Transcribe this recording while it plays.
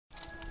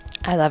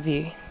I love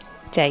you.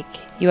 Jake,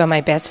 you are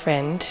my best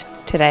friend.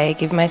 Today I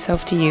give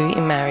myself to you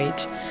in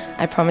marriage.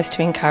 I promise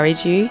to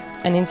encourage you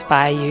and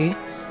inspire you,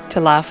 to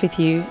laugh with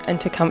you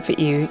and to comfort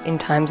you in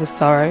times of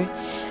sorrow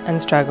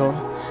and struggle.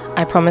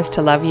 I promise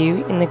to love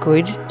you in the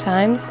good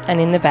times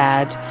and in the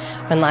bad,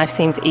 when life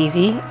seems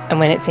easy and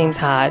when it seems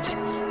hard,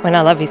 when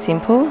our love is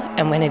simple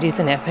and when it is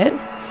an effort.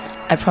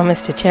 I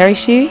promise to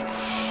cherish you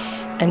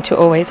and to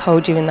always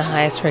hold you in the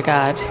highest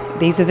regard.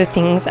 These are the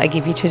things I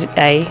give you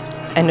today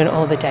and in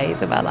all the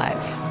days of our life.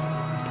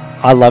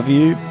 I love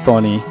you,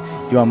 Bonnie.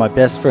 You are my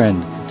best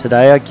friend.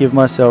 Today I give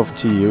myself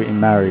to you in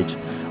marriage.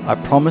 I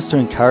promise to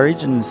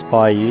encourage and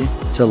inspire you,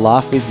 to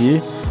laugh with you,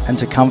 and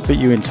to comfort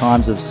you in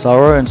times of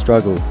sorrow and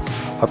struggle.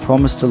 I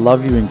promise to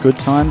love you in good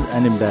times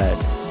and in bad,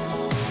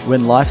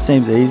 when life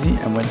seems easy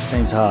and when it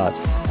seems hard.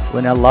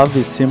 When our love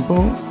is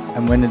simple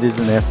and when it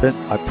is an effort,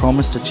 I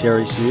promise to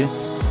cherish you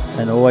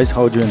and always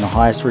hold you in the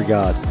highest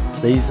regard.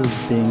 These are the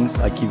things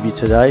I give you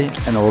today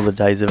and all the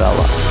days of our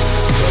life.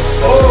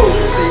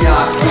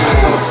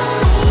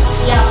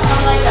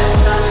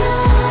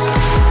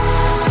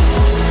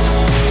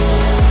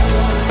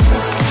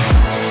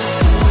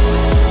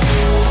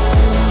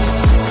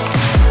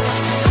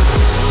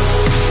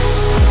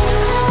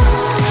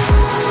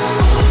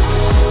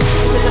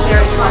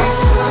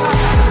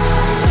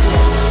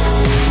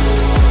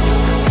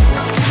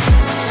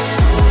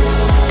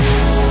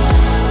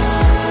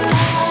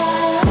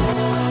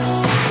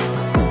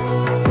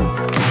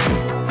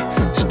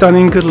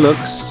 Stunning good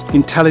looks,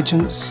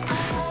 intelligence,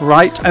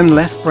 right and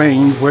left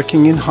brain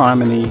working in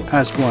harmony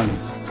as one,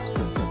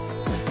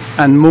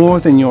 and more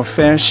than your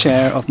fair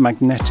share of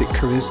magnetic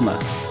charisma.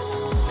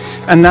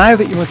 And now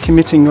that you are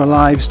committing your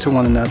lives to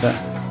one another,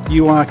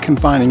 you are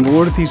combining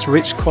all of these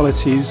rich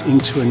qualities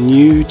into a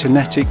new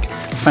genetic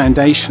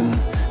foundation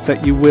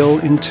that you will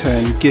in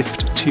turn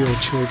gift to your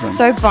children.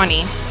 So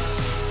Bonnie,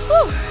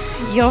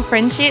 your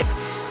friendship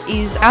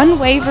is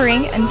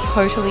unwavering and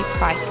totally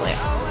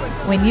priceless.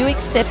 When you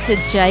accepted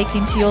Jake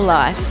into your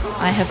life,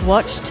 I have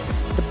watched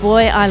the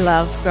boy I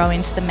love grow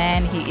into the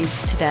man he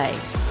is today.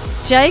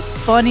 Jake,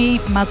 Bonnie,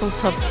 mazel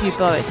tov to you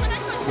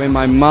both. When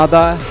my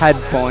mother had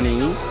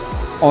Bonnie,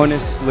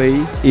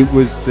 honestly,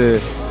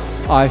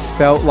 I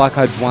felt like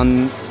I'd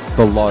won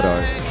the lotto.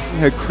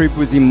 Her crib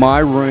was in my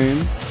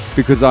room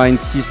because I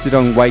insisted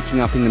on waking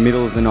up in the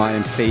middle of the night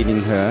and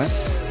feeding her.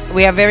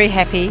 We are very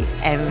happy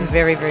and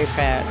very, very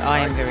proud. I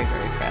am very,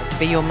 very proud to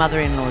be your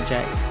mother-in-law,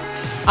 Jake.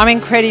 I'm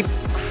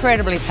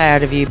incredibly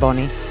proud of you,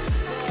 Bonnie.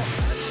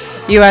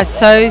 You are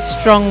so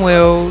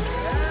strong-willed.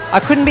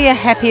 I couldn't be a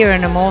happier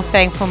and a more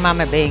thankful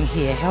mum at being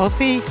here,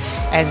 healthy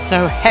and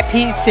so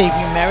happy seeing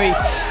you marry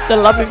the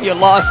love of your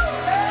life.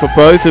 For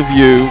both of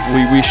you,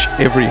 we wish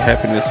every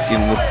happiness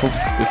in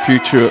the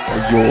future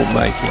of your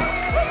making.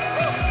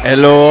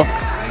 Alors,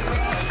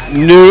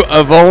 nous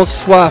avons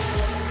soif.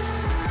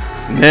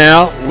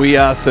 Now we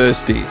are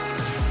thirsty.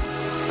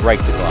 Break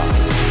the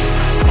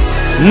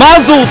glass.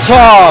 Mazel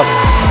tov!